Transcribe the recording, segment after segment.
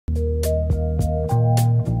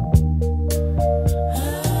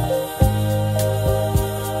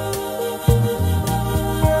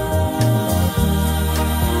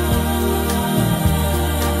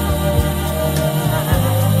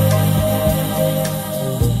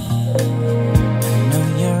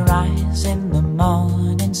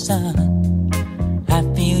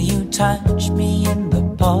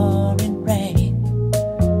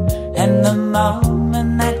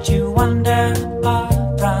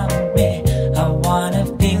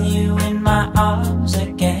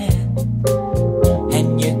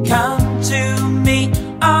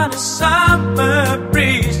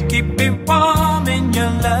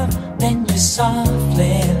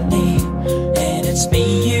softly leave, and it's me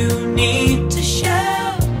you need to show.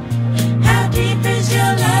 How deep is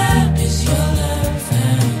your love? Is your love?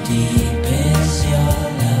 How deep is your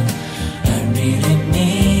love? I really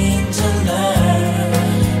need to learn,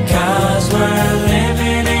 'cause we're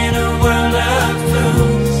living in a world of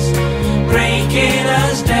fools, breaking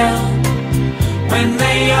us down when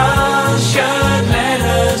they all should let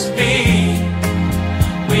us be.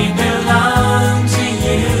 We belong to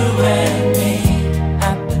you and me.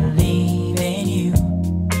 I believe in you.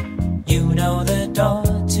 You know the door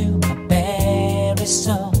to my very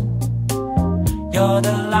soul. You're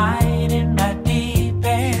the light in my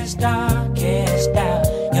deepest, darkest doubt.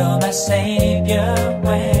 You're my savior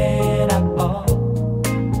when I fall.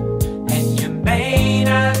 And you may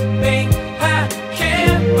not think I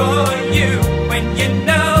care for you, when you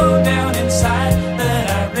know down inside that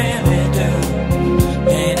I really do.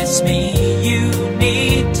 And it's me you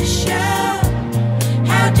need to show.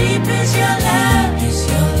 How deep is your love? Is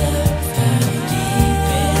your love? How deep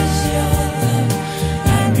is your love?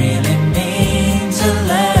 I really need to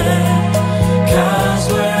learn, 'cause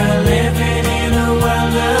we're living in a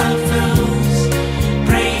world of fools,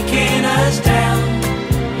 breaking us down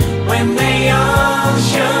when they all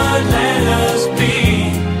should let us be.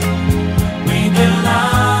 We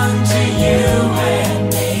belong to you and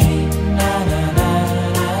me. Na na na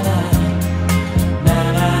na na, na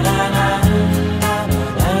na na na, na na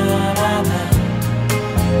na na, na na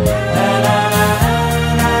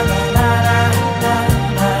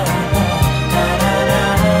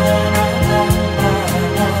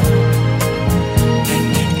Can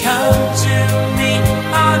you come to me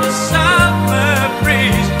on a summer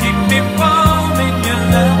breeze? Keep me warm in your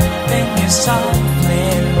love, then you softly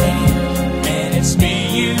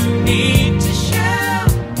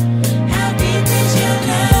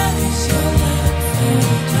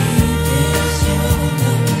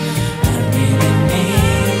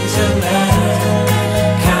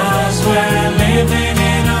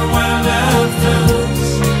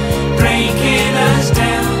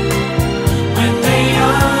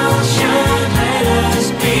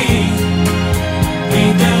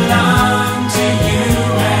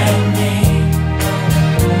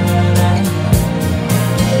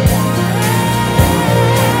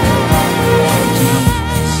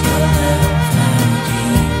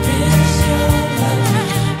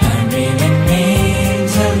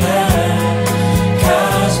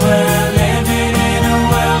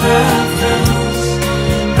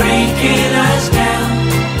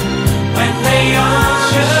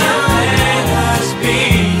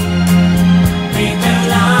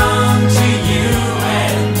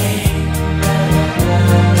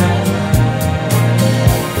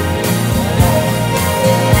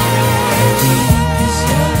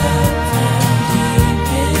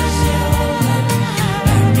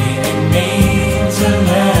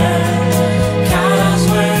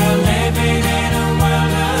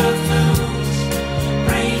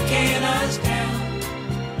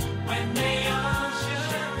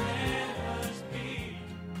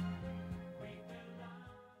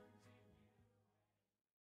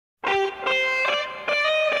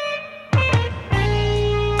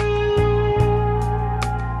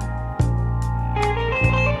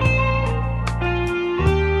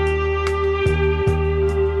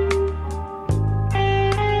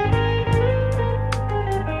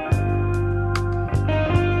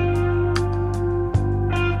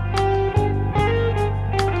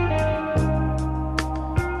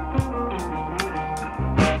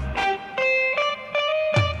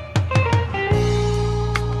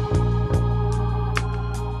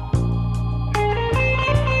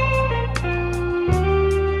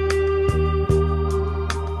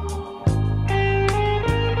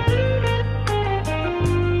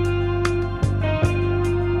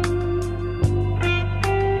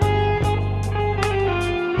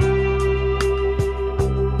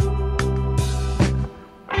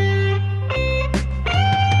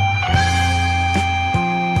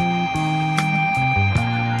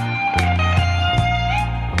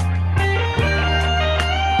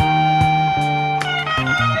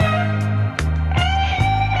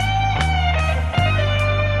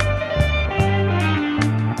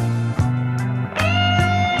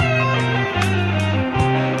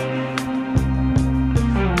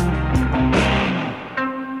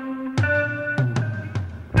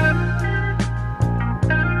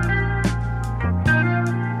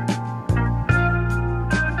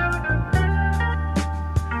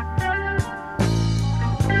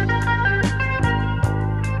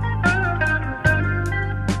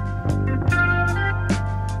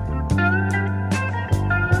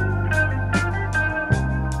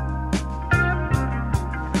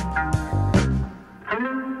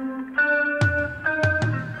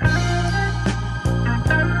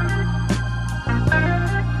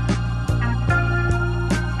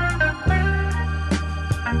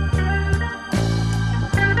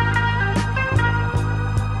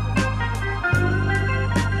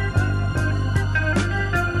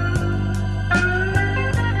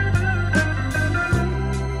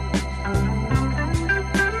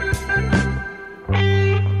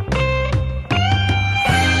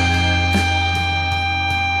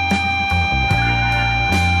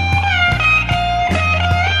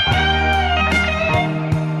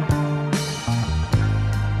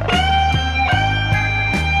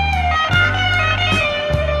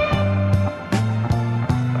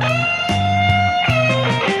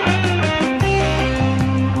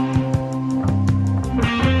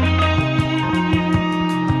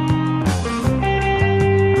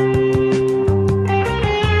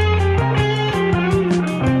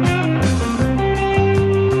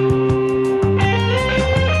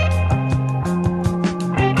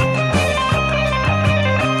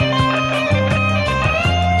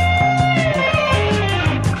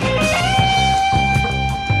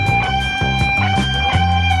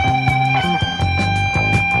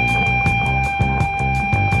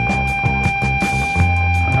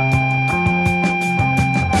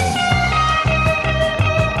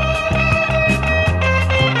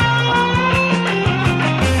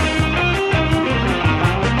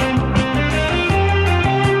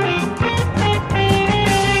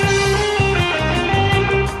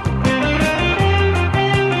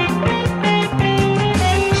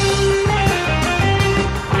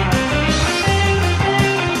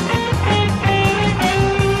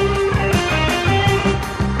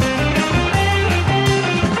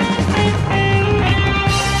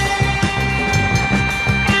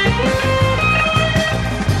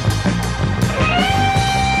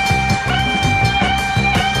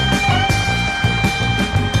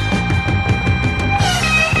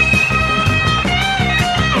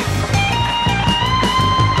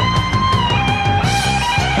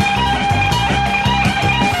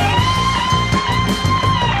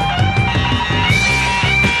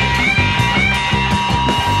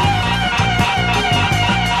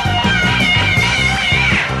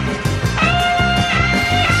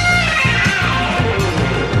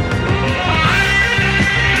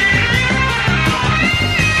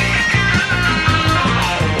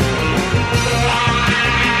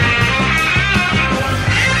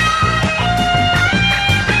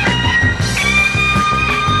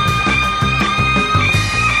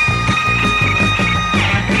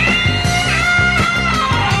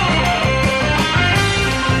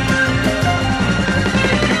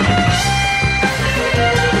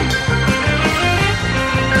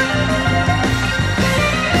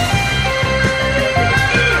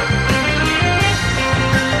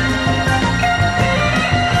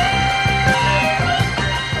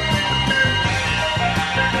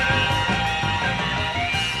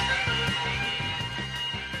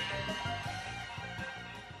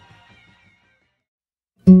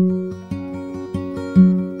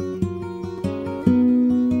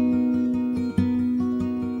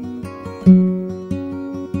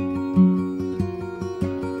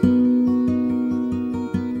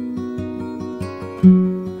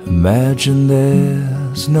Imagine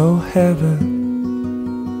there's no heaven.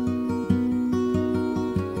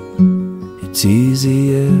 It's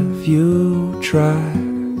easy if you try,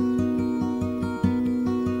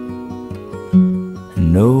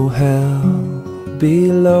 and no hell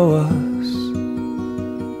below us,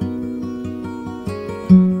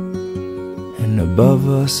 and above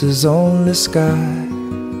us is only sky.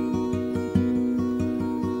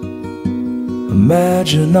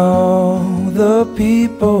 Imagine all the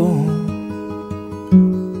people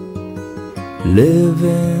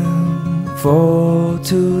living for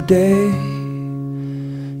today.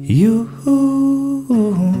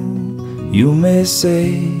 You may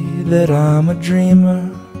say that I'm a dreamer,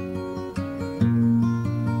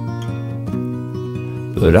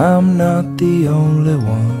 but I'm not the only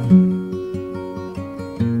one.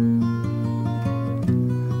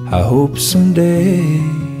 I hope someday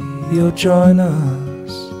you'll join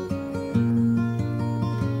us,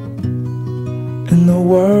 and the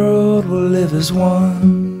world will live as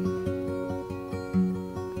one.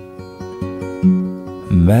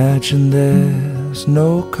 Imagine there's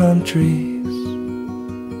no countries.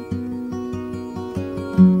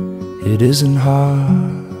 It isn't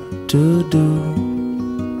hard to do.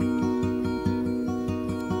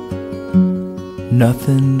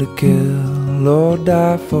 Nothing to kill or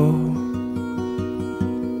die for.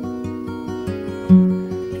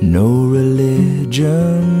 No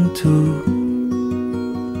religion too.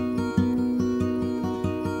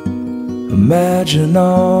 Imagine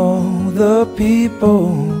all the people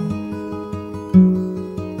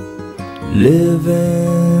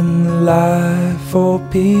living life for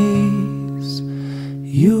peace.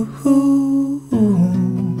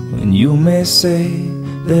 And you may say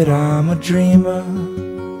that I'm a dreamer,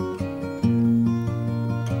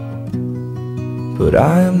 but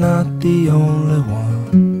I am not the only one.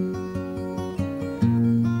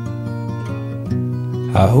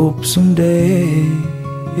 I hope someday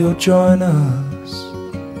you'll join us,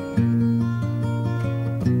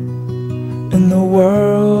 and the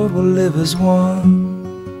world will live as one.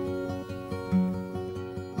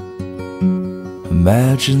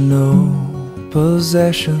 Imagine no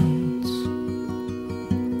possessions.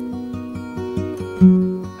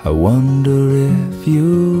 I wonder if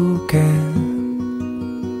you can.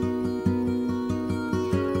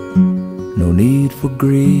 No need for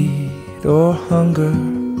greed or hunger.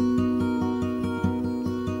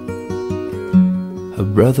 A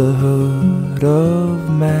brotherhood of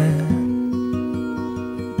man.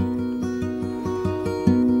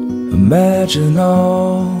 Imagine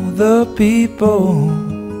all the people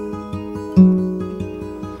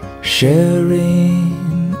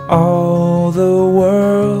sharing all the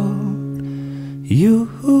world.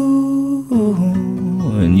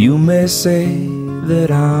 And you may say that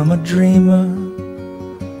I'm a dreamer,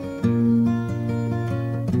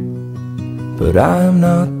 but I'm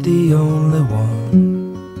not the only one.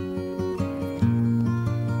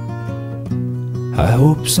 I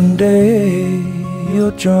hope someday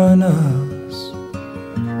you'll join us,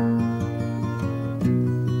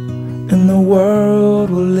 and the world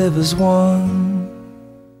will live as one.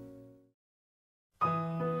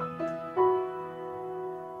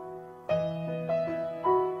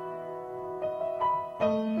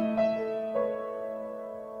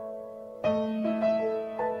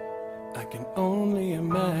 I can only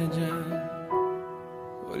imagine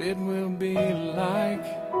what it will be like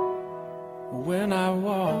when I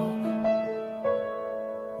walk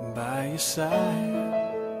by your side.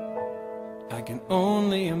 I can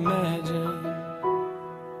only imagine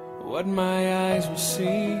what my eyes will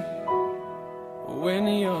see when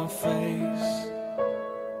your face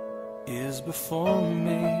is before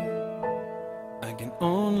me. I can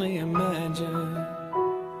only imagine.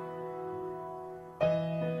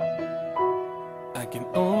 I can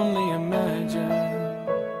only imagine.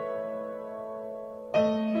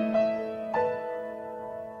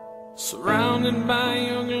 Surrounded by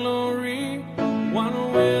your glory, what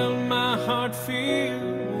will my heart feel?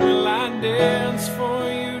 Will I dance for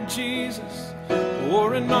you, Jesus?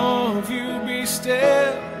 Or in awe of you be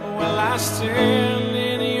still? Will I stand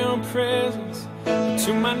in your presence?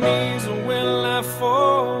 To my knees or will I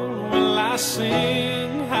fall? Will I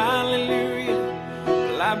sing hallelujah?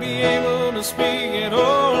 Will I be able to speak at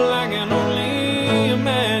all? I can only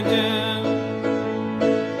imagine.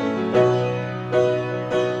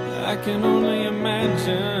 I can only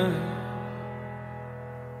imagine.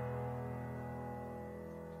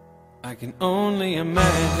 I can only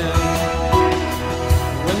imagine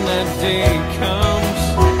when that day comes,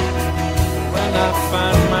 when I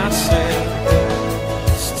find myself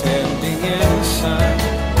standing in the sun.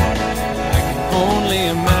 I can only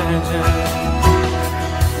imagine.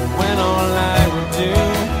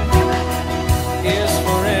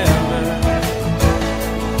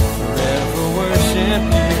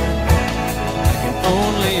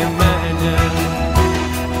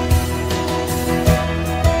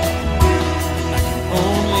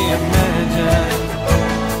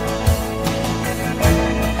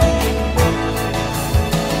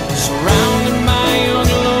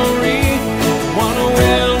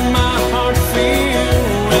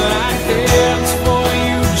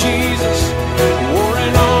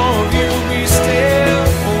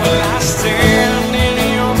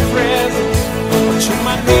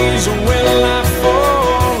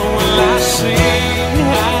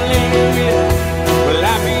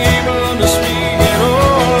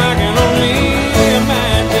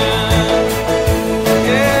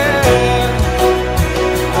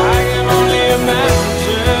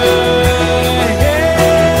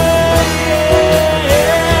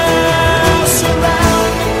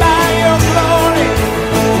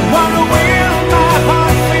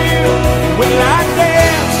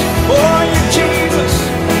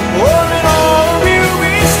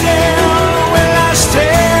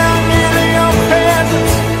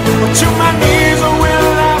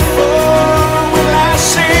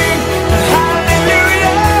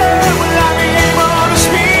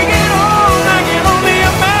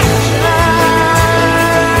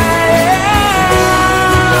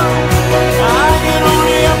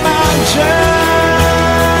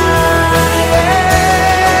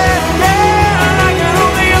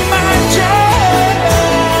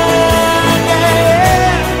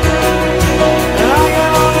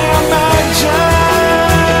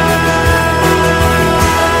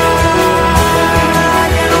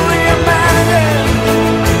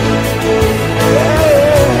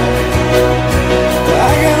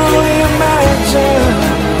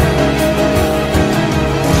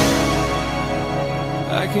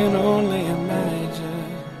 can only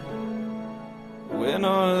imagine when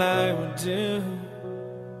all I would do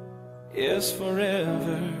is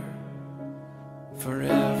forever,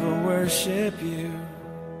 forever worship you.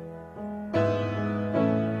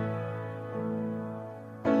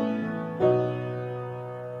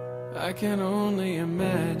 I can only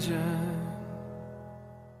imagine.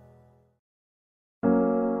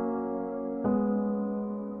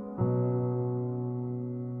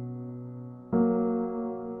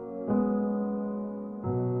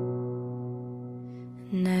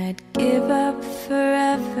 And I'd give up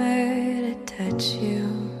forever to touch you,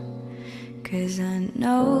 'cause I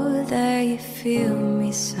know that you feel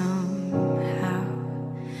me somehow.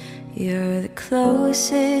 You're the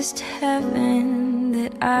closest to heaven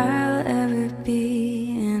that I'll ever be,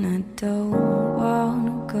 and I don't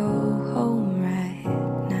wanna go home right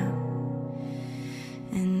now.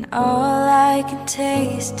 And all I can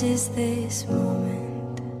taste is this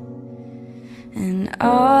moment, and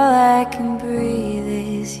all I can breathe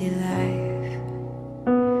is your life.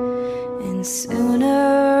 And sooner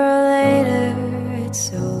or later it's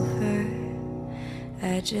over.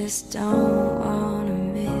 I just don't wanna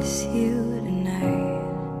miss you tonight.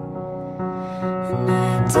 And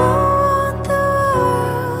I don't want the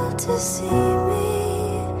world to see me,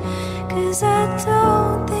 'cause I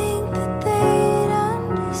don't think that they'd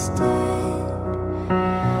understand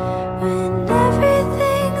when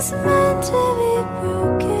everything's meant to be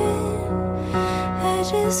broken. I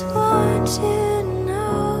just want you to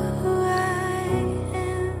know who I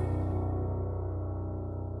am.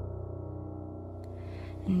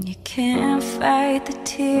 And you can't fight the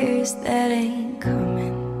tears that ain't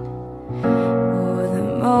coming, or the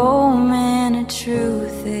moment of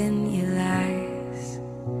truth in your lies.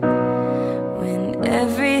 When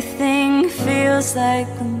everything feels like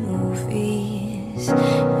the movies,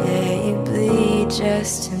 yeah, you bleed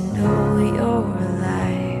just to know you're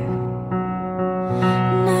alive.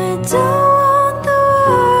 And I don't want the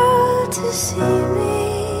world to see me,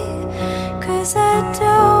 'cause I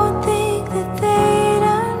don't think that they'd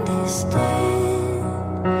understand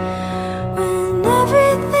when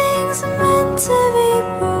everything's meant to be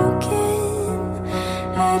broken.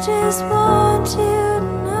 I just want you to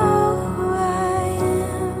know who I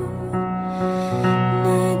am.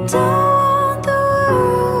 And I don't want the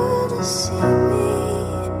world to see me,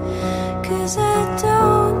 'cause I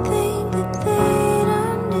don't think that they'd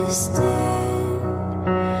understand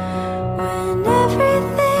when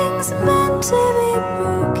everything's meant to be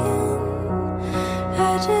broken.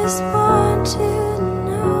 I just want you to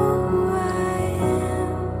know who I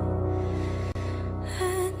am.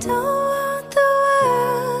 I don't want the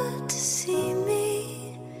world to see me,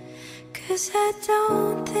 'cause I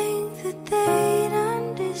don't think that they'd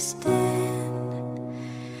understand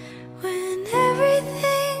when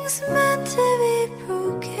everything's meant to be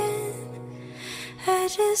broken. I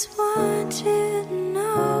just want you to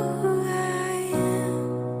know who I am.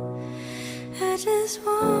 I just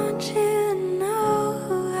want you to know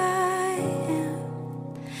who I am.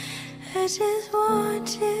 I just want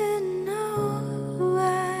you to know who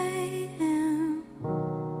I am.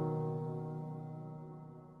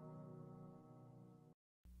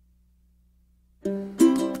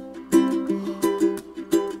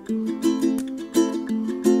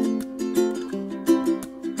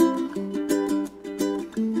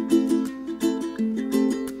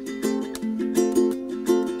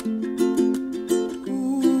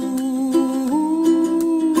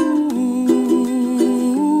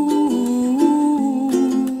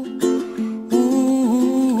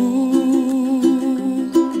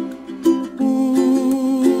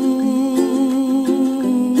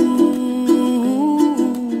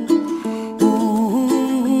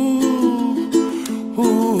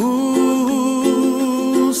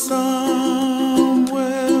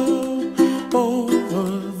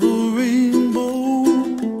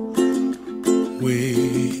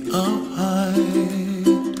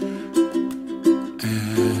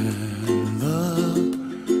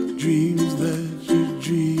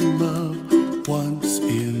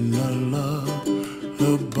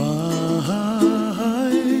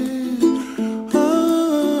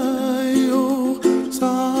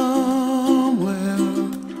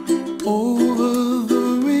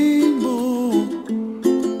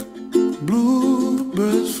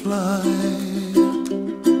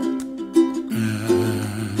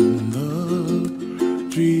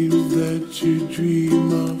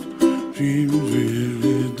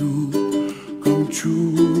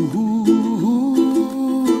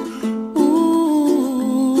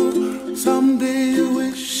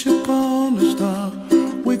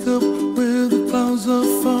 Wake up where the clouds are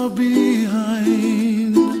far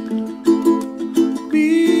behind.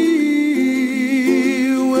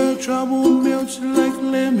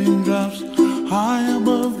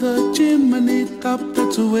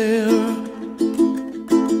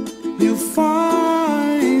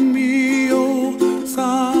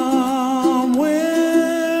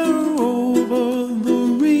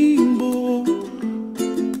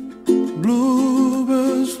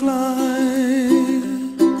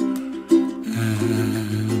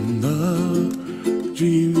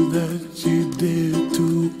 dreams that you did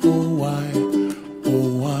too. Oh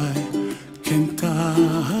why can't I?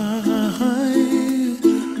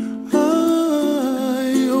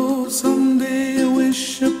 Oh, someday I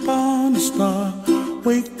wish upon a star,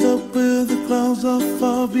 wake up where the clouds are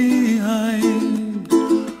far behind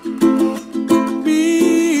me,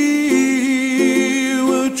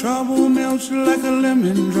 where trouble melts like a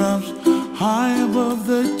lemon drops high above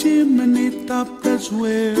the chimney top. That's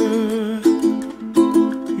where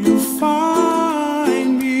you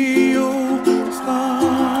find me, oh,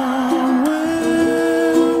 somewhere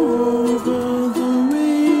over the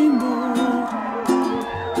rainbow,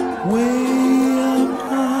 way up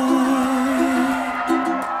high.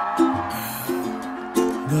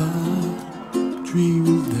 The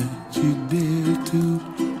dreams that you dare to,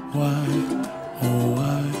 why, oh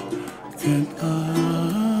why can't I?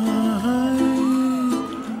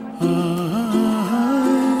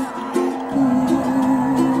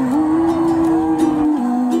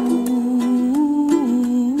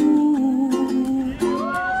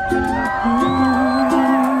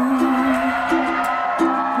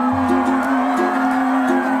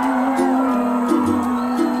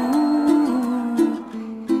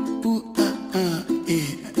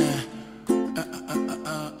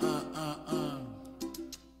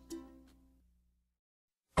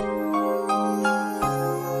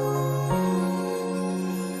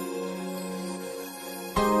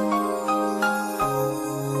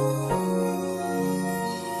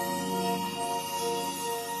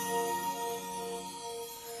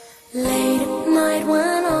 Late at night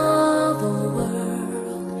when all the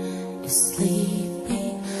world is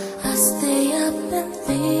sleeping, I stay up and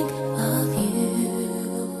think of you.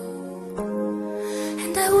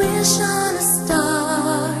 And I wish on a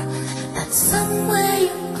star that somewhere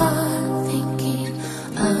you are thinking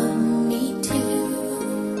of me too.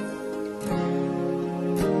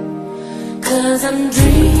 'Cause I'm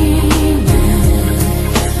dreaming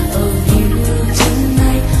of you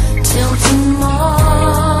tonight till tomorrow.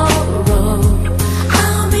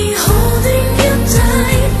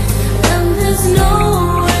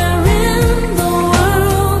 Nowhere in the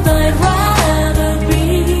world I'd rather be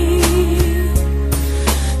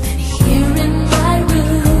than here in my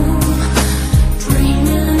room,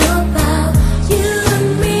 dreaming about you and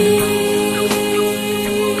me.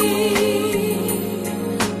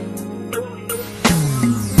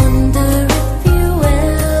 Wonder if you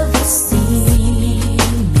ever see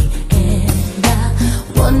me, and I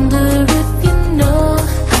wonder if you know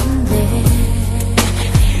I'm there.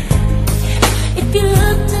 If you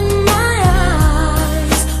looked in my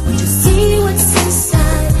eyes, would you see what's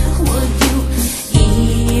inside? Would you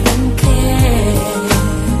even care?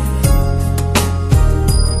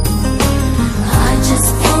 I just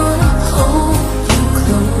wanna hold you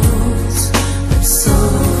close, but so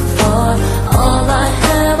far all I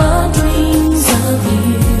have are dreams of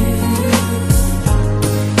you.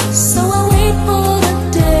 So I wait for the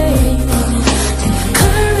day and the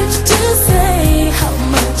courage to say how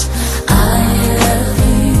much I love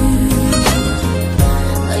you.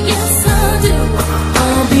 Yes, I do.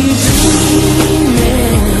 I'll be dreaming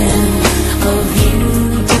of you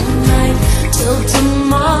tonight till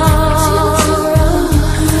tomorrow.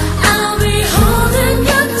 I'll be holding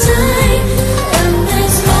you tight, and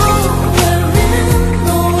there's nowhere in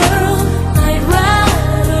the world I'd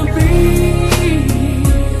rather be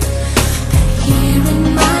than here in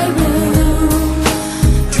my room,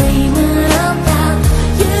 dreaming about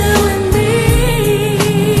you and me.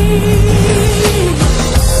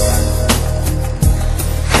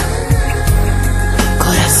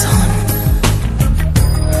 Corazón,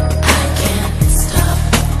 I can't stop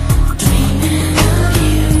dreaming of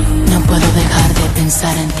you. No puedo dejar de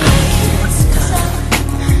pensar en ti.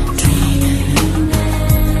 Dreaming,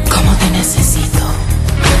 como te necesito.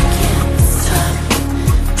 I can't stop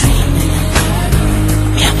dreaming of you.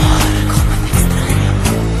 Mi amor, como te extraño.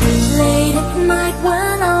 Late at night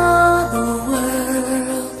when all the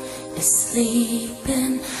world is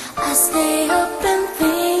sleeping, I stay up and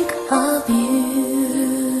think of you.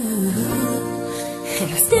 And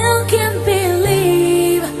I still can't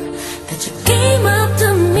believe that you came up to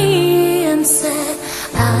me and said,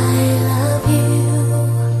 I love you.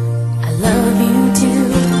 I love you too.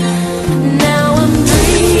 Now I'm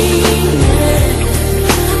dreaming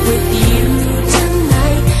with you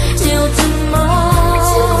tonight till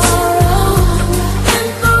tomorrow, and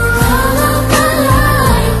for all of my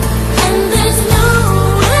life. And there's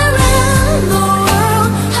nowhere in the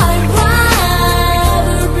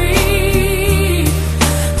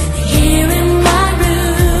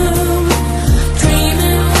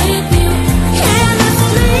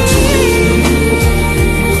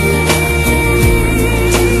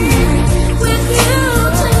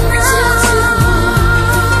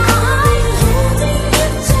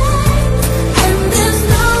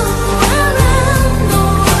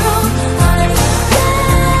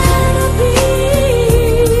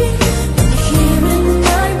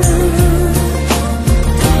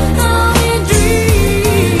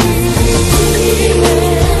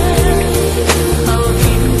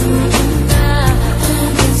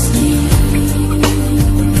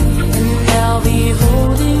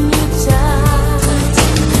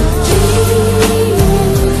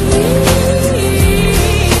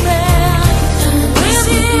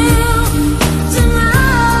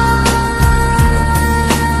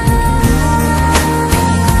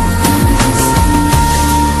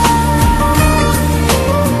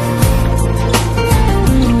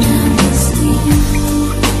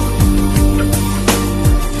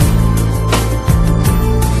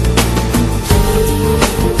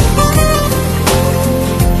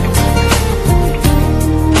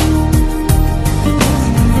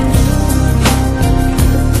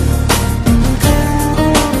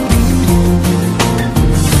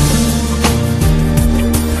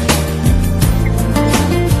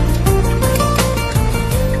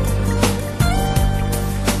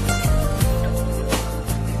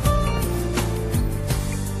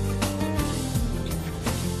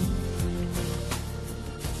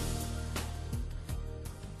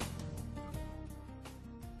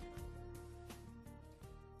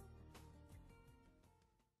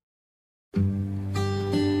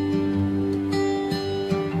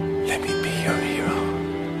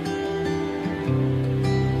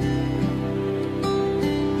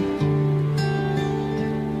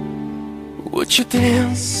you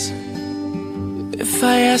dance if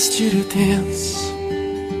I asked you to dance?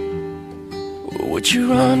 Would you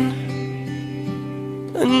run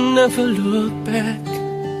and never look back?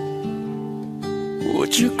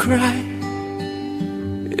 Would you cry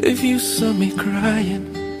if you saw me crying?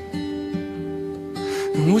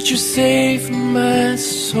 And would you save my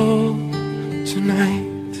soul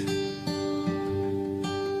tonight?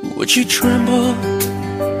 Would you tremble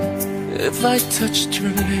if I touched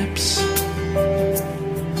your lips?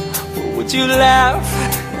 Or would you laugh?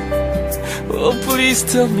 Oh, please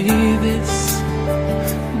tell me this.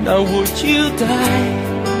 Now would you die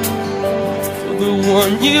for the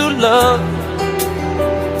one you love?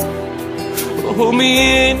 Hold me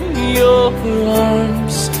in your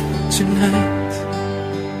arms tonight.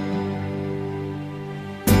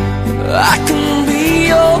 I can be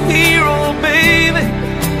your hero, baby.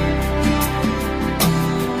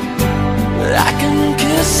 I can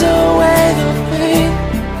kiss away the pain.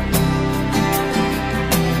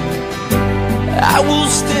 I will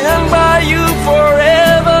stand by you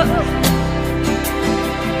forever.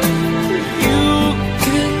 You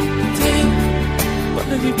can take my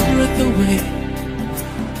breath away.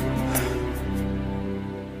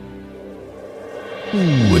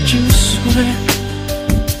 Would you swear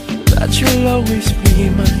that you'll always be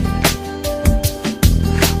mine?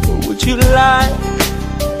 Or would you lie?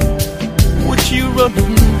 Would you run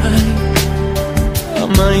and hide?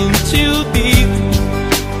 Am I in too deep?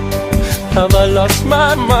 Have I lost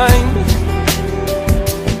my mind?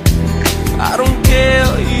 I don't care,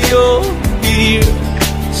 you're here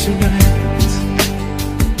tonight.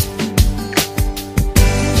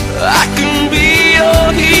 I can be your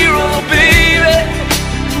hero, baby.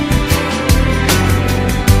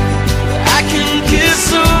 I can kiss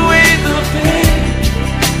away the pain.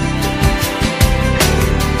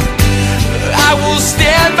 I will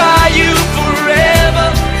stand by you forever.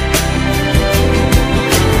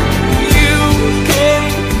 You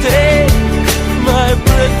can't take my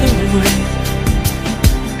breath away.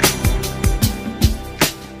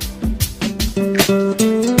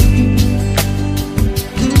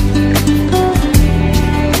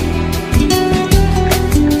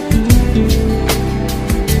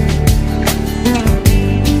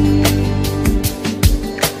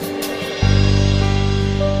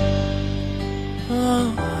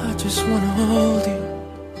 Just wanna hold you.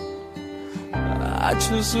 I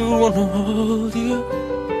just wanna hold you.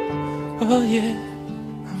 Oh yeah,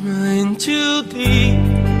 I'm in too deep.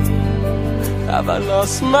 Have I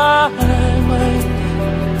lost my mind?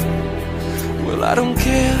 Well, I don't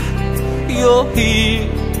care, you're here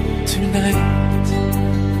tonight.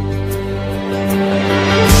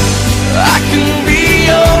 I can be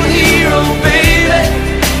your hero, baby.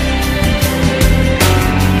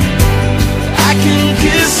 I can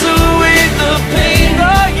kiss away the pain,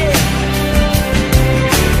 oh yeah.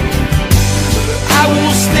 I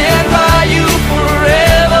will stand by you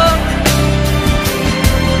forever.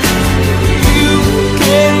 You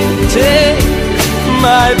can't take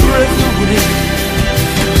my breath away.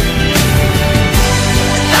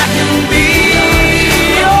 And I can be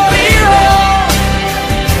your hero.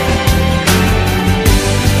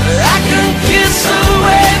 I can kiss away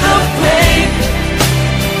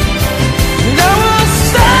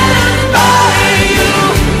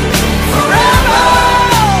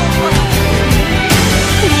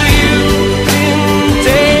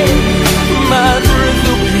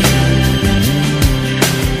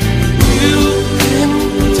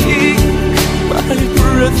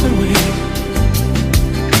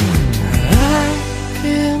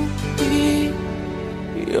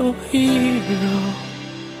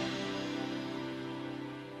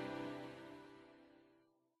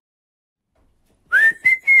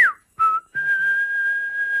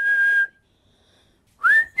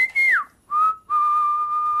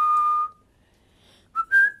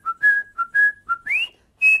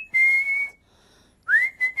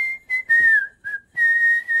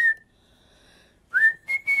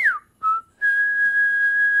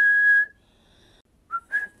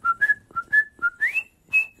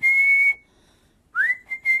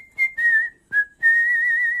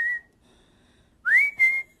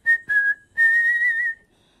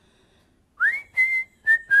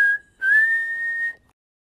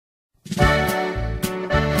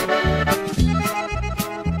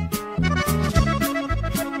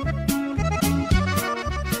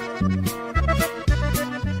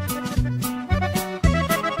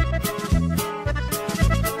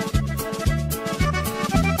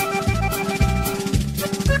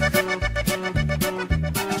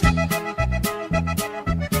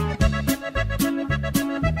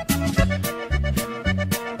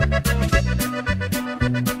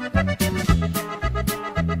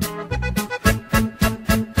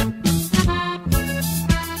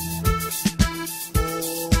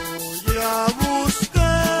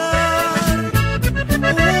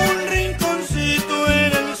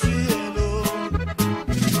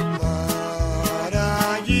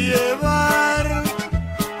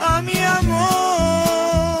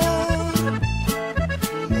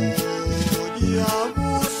love.